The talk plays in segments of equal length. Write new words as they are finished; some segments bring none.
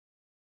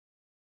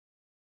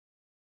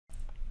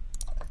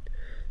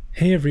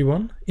Hey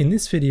everyone, in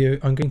this video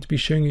I'm going to be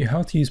showing you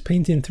how to use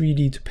Paint in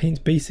 3D to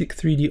paint basic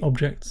 3D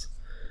objects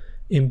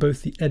in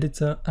both the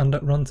editor and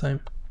at runtime.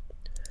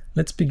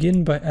 Let's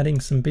begin by adding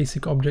some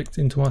basic objects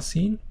into our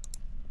scene.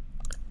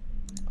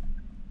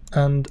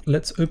 And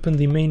let's open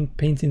the main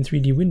Paint in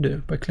 3D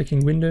window by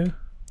clicking Window,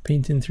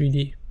 Paint in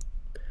 3D.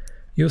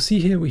 You'll see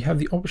here we have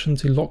the option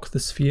to lock the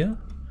sphere.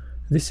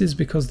 This is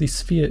because the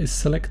sphere is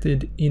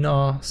selected in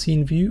our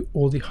scene view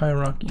or the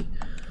hierarchy.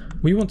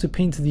 We want to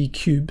paint the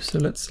cube, so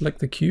let's select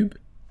the cube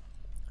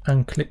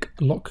and click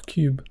Lock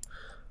Cube.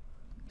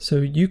 So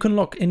you can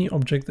lock any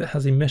object that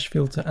has a mesh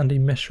filter and a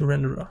mesh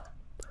renderer.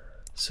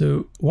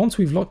 So once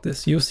we've locked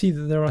this, you'll see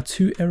that there are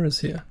two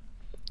errors here.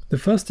 The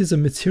first is a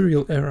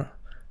material error.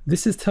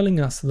 This is telling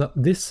us that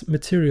this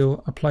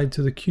material applied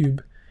to the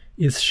cube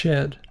is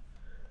shared.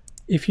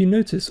 If you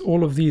notice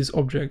all of these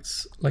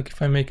objects, like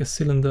if I make a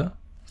cylinder,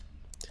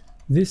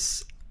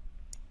 these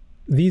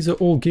are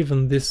all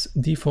given this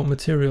default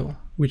material,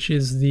 which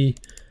is the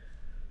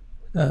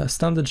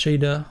standard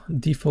shader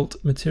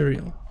default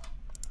material.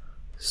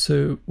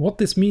 So what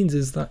this means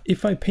is that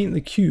if I paint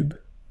the cube,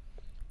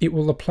 it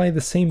will apply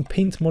the same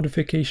paint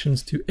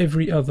modifications to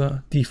every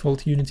other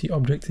default Unity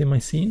object in my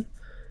scene.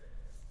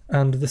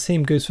 And the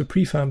same goes for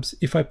prefabs.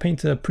 If I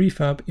paint a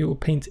prefab, it will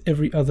paint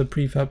every other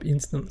prefab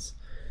instance.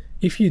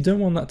 If you don't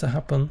want that to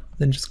happen,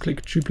 then just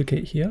click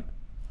duplicate here.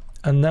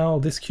 And now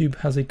this cube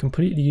has a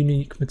completely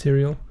unique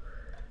material,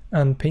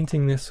 and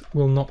painting this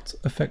will not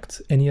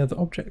affect any other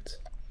object.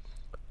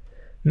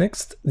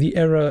 Next, the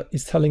error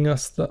is telling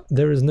us that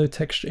there is no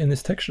texture in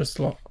this texture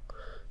slot.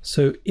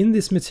 So in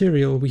this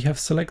material, we have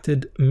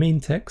selected main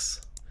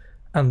text,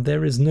 and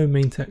there is no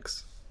main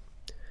text.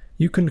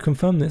 You can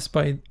confirm this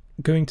by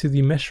going to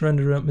the Mesh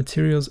Renderer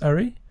Materials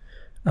array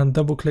and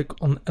double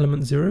click on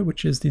element 0,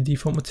 which is the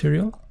default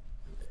material.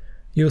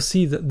 You'll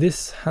see that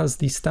this has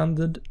the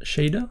standard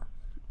shader,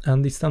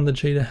 and the standard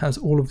shader has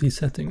all of these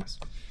settings.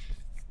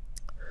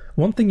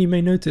 One thing you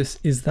may notice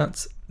is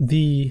that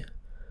the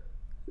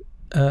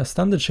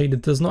standard shader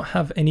does not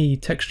have any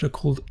texture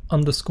called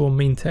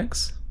 _main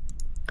text.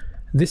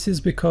 This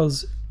is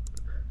because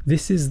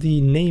this is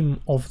the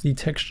name of the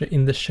texture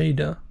in the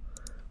shader,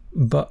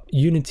 but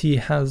Unity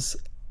has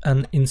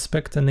an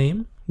inspector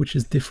name, which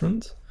is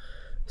different.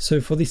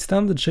 So for the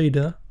standard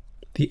shader,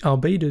 the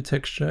albedo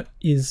texture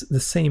is the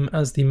same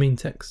as the main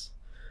text.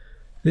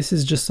 This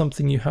is just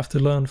something you have to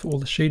learn for all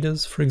the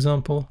shaders. For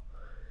example,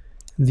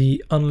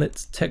 the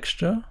unlit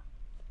texture,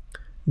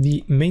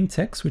 the main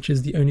text, which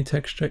is the only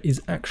texture,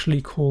 is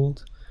actually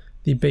called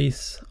the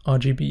base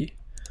RGB.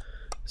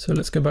 So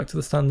let's go back to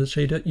the standard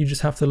shader. You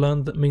just have to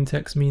learn that main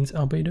text means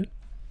albedo.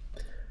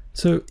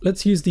 So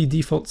let's use the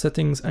default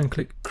settings and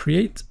click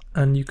create,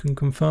 and you can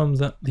confirm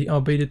that the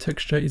albedo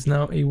texture is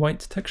now a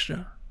white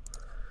texture.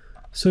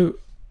 So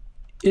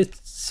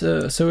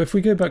if we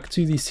go back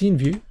to the scene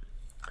view,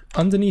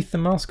 underneath the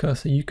mouse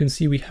cursor you can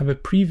see we have a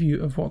preview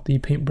of what the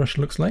paintbrush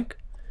looks like.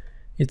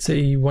 It's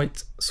a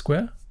white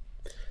square,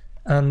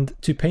 and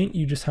to paint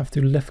you just have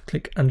to left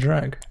click and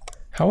drag.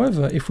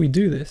 However, if we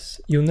do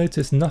this, you'll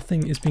notice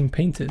nothing is being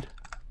painted.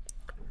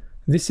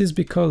 This is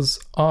because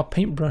our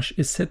paintbrush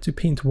is set to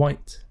paint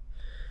white.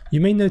 You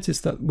may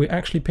notice that we're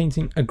actually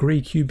painting a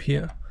grey cube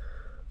here,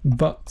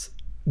 but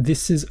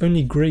this is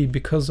only grey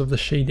because of the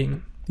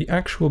shading. The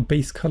actual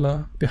base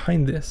color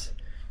behind this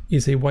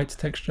is a white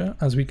texture,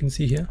 as we can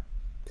see here.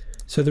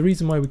 So the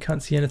reason why we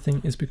can't see anything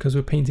is because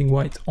we're painting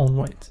white on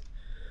white.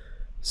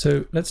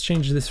 So let's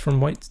change this from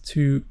white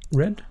to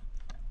red.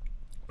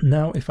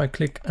 Now if I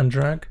click and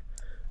drag,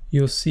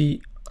 you'll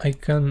see I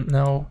can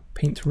now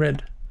paint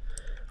red.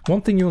 One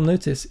thing you'll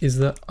notice is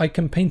that I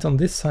can paint on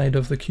this side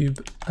of the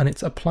cube, and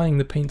it's applying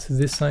the paint to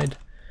this side,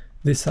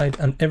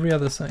 and every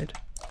other side.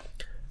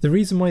 The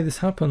reason why this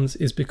happens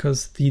is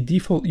because the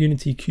default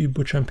Unity cube,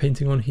 which I'm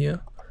painting on here,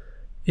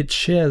 it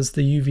shares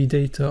the UV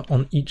data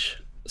on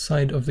each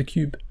side of the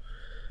cube.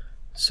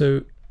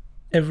 So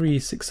every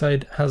 6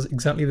 side has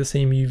exactly the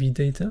same UV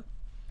data.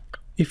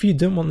 If you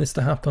don't want this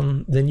to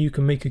happen, then you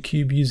can make a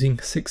cube using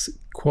 6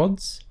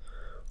 quads,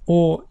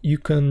 or you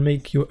can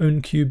make your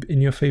own cube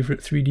in your favorite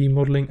 3D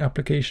modeling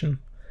application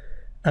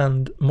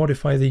and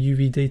modify the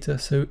UV data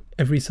so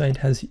every side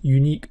has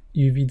unique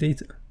UV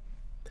data.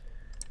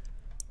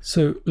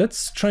 So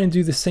let's try and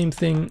do the same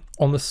thing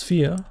on the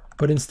sphere,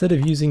 but instead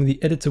of using the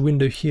editor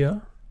window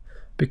here,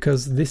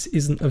 because this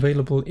isn't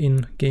available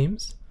in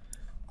games,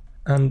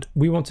 and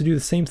we want to do the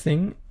same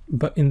thing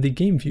but in the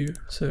game view.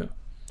 So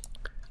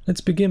let's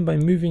begin by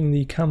moving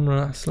the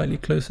camera slightly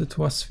closer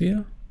to our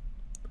sphere,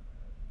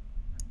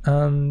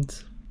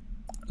 and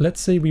let's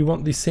say we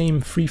want the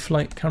same free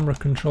flight camera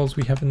controls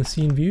we have in the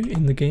scene view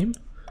in the game.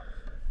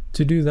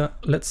 To do that,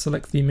 let's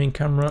select the main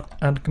camera,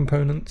 add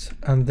component,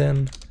 and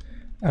then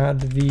add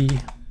the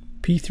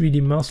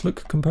P3D mouse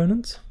look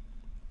component.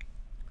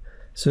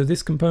 So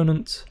this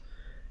component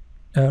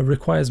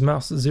requires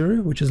mouse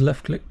 0, which is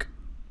left click.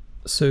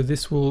 So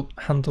this will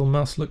handle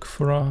mouse look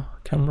for our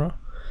camera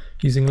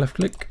using left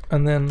click.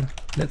 And then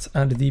let's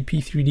add the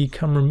P3D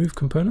camera move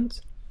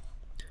component.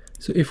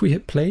 So if we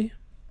hit play,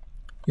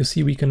 you'll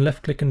see we can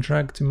left click and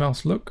drag to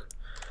mouse look.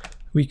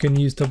 We can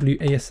use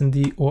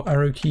WASD or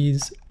arrow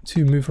keys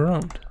to move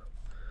around.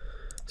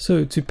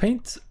 So to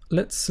paint,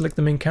 let's select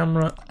the main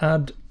camera,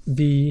 add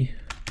the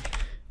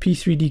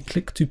P3D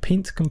click to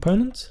paint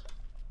component.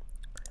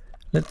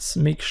 Let's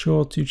make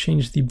sure to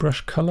change the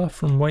brush color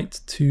from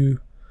white to,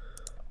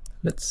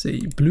 let's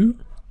say, blue.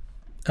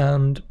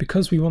 And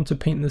because we want to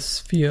paint the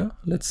sphere,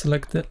 let's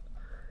select it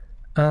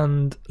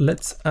and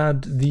let's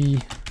add the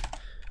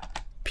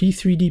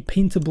P3D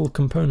paintable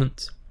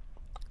component.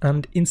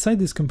 And inside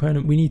this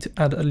component, we need to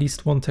add at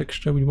least one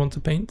texture we want to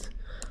paint.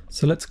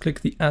 So let's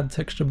click the add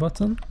texture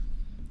button.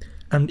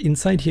 And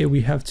inside here,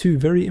 we have two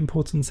very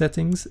important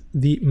settings.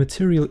 The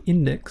material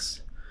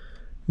index.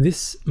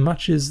 This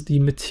matches the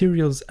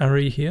materials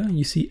array here.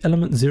 You see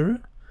element 0.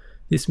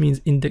 This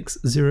means index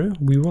 0.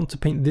 We want to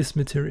paint this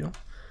material.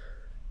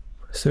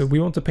 So we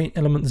want to paint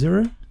element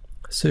 0.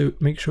 So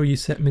make sure you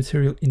set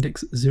material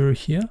index 0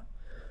 here.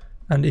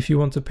 And if you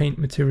want to paint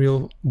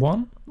material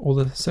 1 or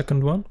the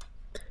second one,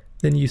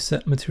 then you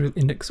set material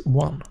index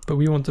 1. But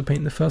we want to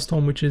paint the first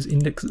one, which is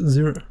index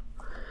 0.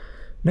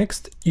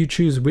 Next, you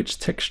choose which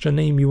texture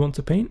name you want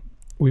to paint.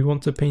 We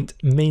want to paint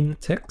main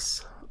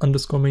text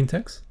underscore main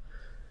text.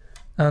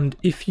 And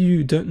if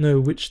you don't know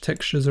which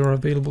textures are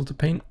available to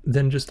paint,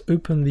 then just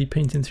open the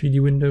Paint in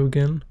 3D window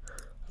again,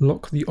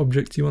 lock the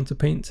object you want to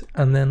paint,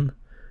 and then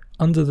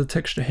under the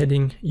texture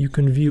heading, you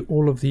can view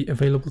all of the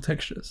available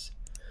textures.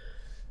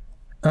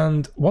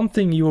 And one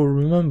thing you will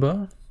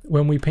remember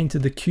when we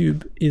painted the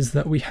cube is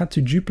that we had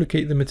to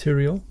duplicate the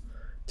material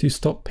to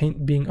stop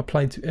paint being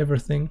applied to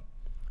everything.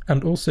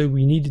 And also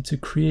we needed to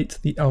create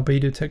the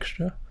albedo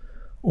texture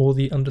or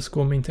the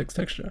underscore main text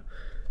texture.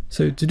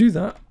 So to do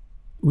that,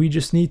 we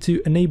just need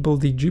to enable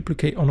the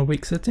duplicate on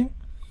awake setting.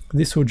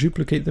 This will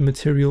duplicate the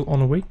material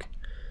on awake,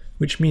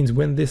 which means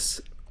when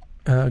this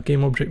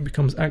game object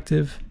becomes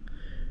active,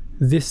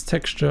 this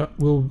texture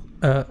will,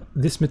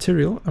 this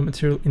material, a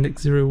material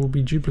index 0, will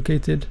be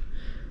duplicated.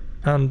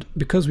 And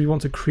because we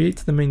want to create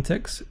the main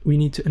text, we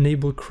need to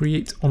enable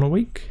create on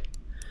awake,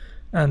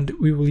 and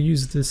we will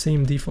use the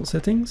same default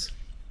settings.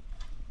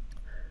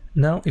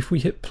 Now, if we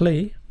hit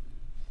play,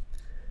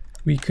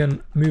 we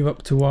can move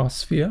up to our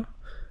sphere,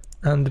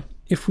 and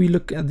if we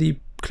look at the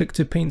click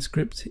to paint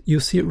script, you'll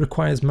see it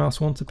requires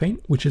mouse 1 to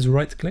paint, which is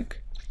right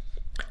click.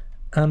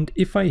 And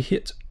if I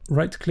hit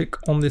right click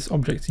on this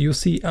object, you'll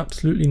see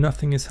absolutely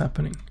nothing is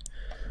happening.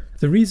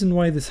 The reason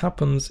why this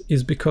happens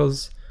is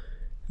because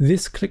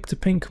this click to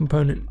paint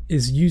component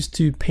is used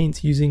to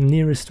paint using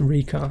nearest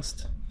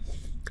raycast.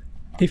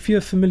 If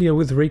you're familiar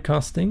with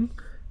raycasting,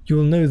 you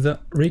will know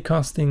that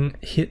raycasting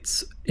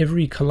hits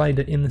every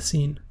collider in the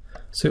scene.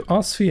 So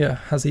our sphere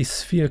has a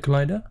sphere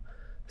collider.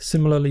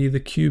 Similarly,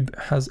 the cube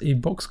has a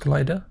box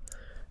collider.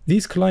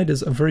 These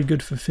colliders are very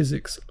good for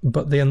physics,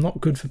 but they are not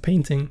good for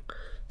painting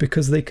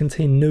because they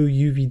contain no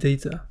UV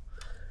data.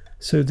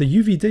 So the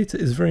UV data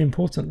is very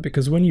important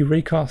because when you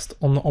raycast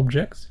on the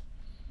object,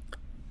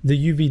 the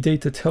UV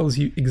data tells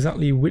you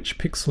exactly which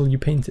pixel you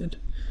painted.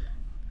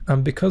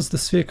 And because the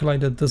sphere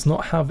collider does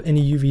not have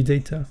any UV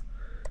data,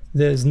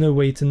 there's no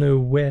way to know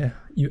where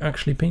you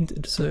actually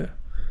painted. So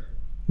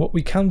what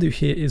we can do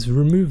here is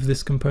remove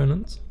this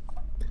component.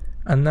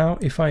 And now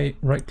if I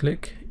right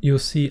click, you'll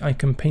see I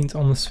can paint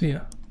on the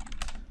sphere.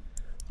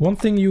 One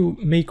thing you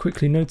may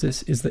quickly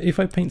notice is that if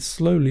I paint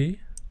slowly,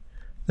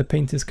 the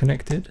paint is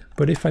connected,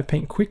 but if I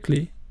paint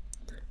quickly,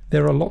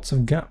 there are lots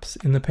of gaps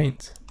in the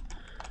paint.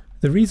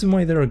 The reason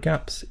why there are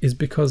gaps is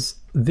because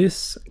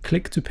this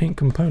click to paint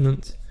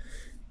component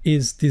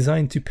is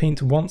designed to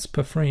paint once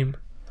per frame.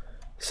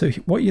 So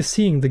what you're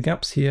seeing, the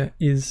gaps here,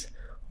 is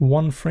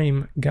 1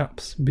 frame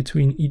gaps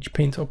between each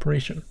paint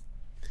operation.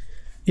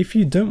 If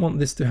you don't want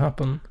this to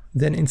happen,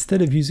 then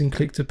instead of using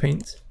click to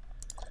paint,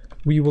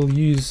 we will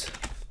use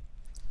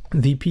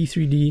the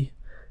P3D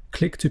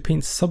click to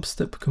paint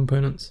substep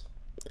component.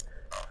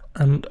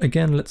 And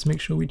again, let's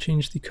make sure we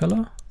change the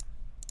color.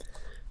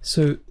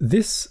 So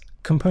this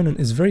component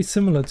is very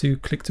similar to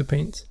click to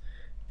paint,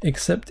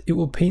 except it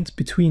will paint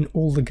between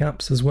all the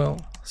gaps as well.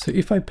 So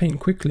if I paint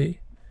quickly,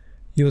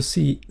 you'll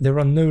see there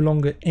are no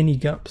longer any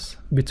gaps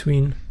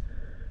between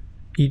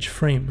each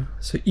frame.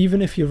 So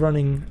even if you're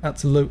running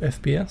at low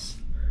FPS,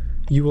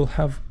 you will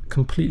have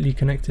completely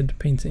connected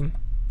painting.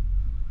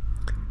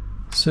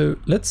 So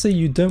let's say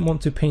you don't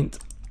want to paint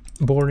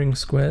boring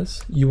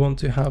squares, you want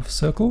to have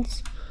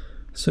circles.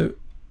 So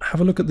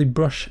have a look at the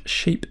brush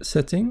shape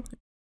setting.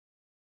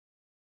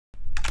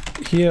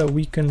 Here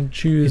we can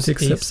choose it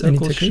accepts any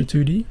texture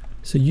 2D.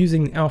 So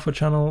using the alpha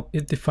channel,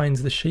 it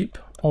defines the shape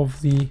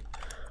of the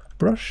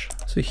brush.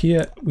 So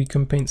here we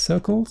can paint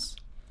circles.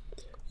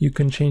 You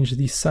can change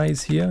the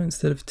size here.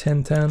 Instead of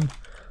 1010,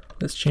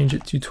 let's change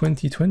it to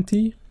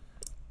 2020.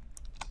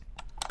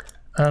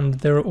 And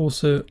there are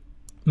also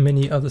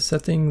many other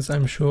settings,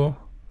 I'm sure.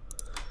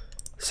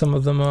 Some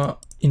of them are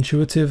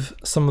intuitive,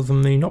 some of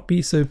them may not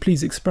be, so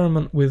please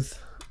experiment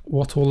with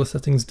what all the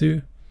settings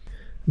do.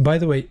 By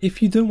the way,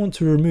 if you don't want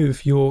to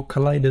remove your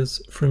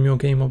colliders from your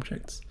game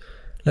objects,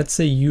 Let's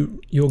say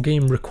your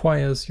game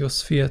requires your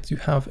sphere to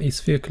have a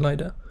sphere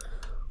collider.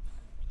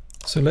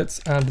 So let's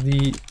add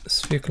the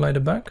sphere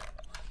collider back.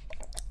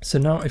 So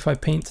now if I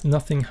paint,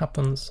 nothing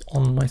happens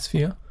on my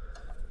sphere.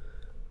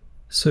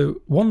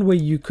 So one way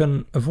you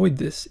can avoid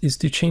this is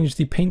to change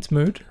the paint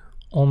mode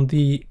on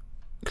the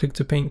click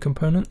to paint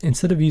component.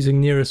 Instead of using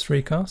nearest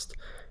raycast,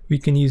 we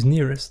can use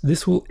nearest.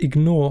 This will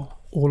ignore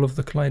all of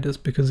the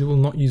colliders because it will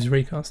not use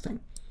raycasting.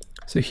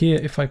 So here,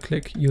 if I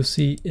click, you'll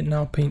see it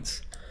now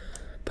paints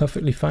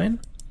perfectly fine.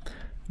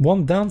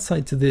 One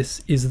downside to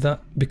this is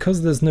that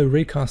because there's no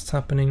raycasts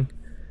happening,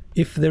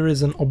 if there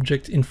is an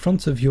object in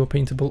front of your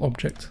paintable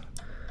object,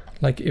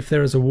 like if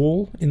there is a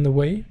wall in the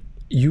way,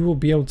 you will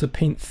be able to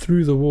paint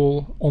through the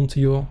wall onto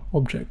your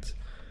object.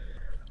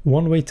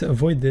 One way to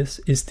avoid this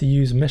is to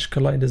use mesh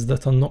colliders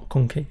that are not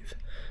concave,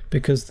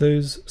 because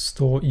those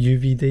store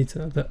UV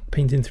data that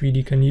Paint in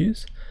 3D can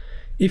use.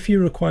 If you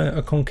require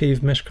a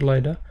concave mesh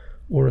collider,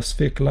 or a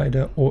sphere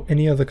collider, or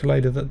any other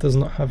collider that does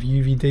not have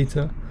UV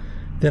data,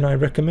 then I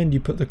recommend you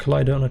put the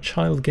collider on a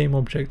child game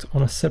object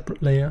on a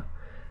separate layer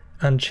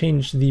and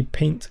change the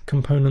paint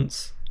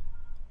components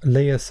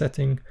layer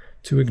setting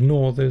to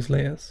ignore those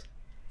layers.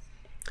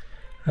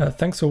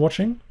 Thanks for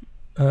watching.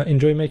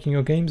 Enjoy making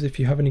your games. If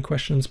you have any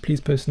questions, please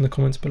post in the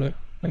comments below.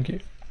 Thank you.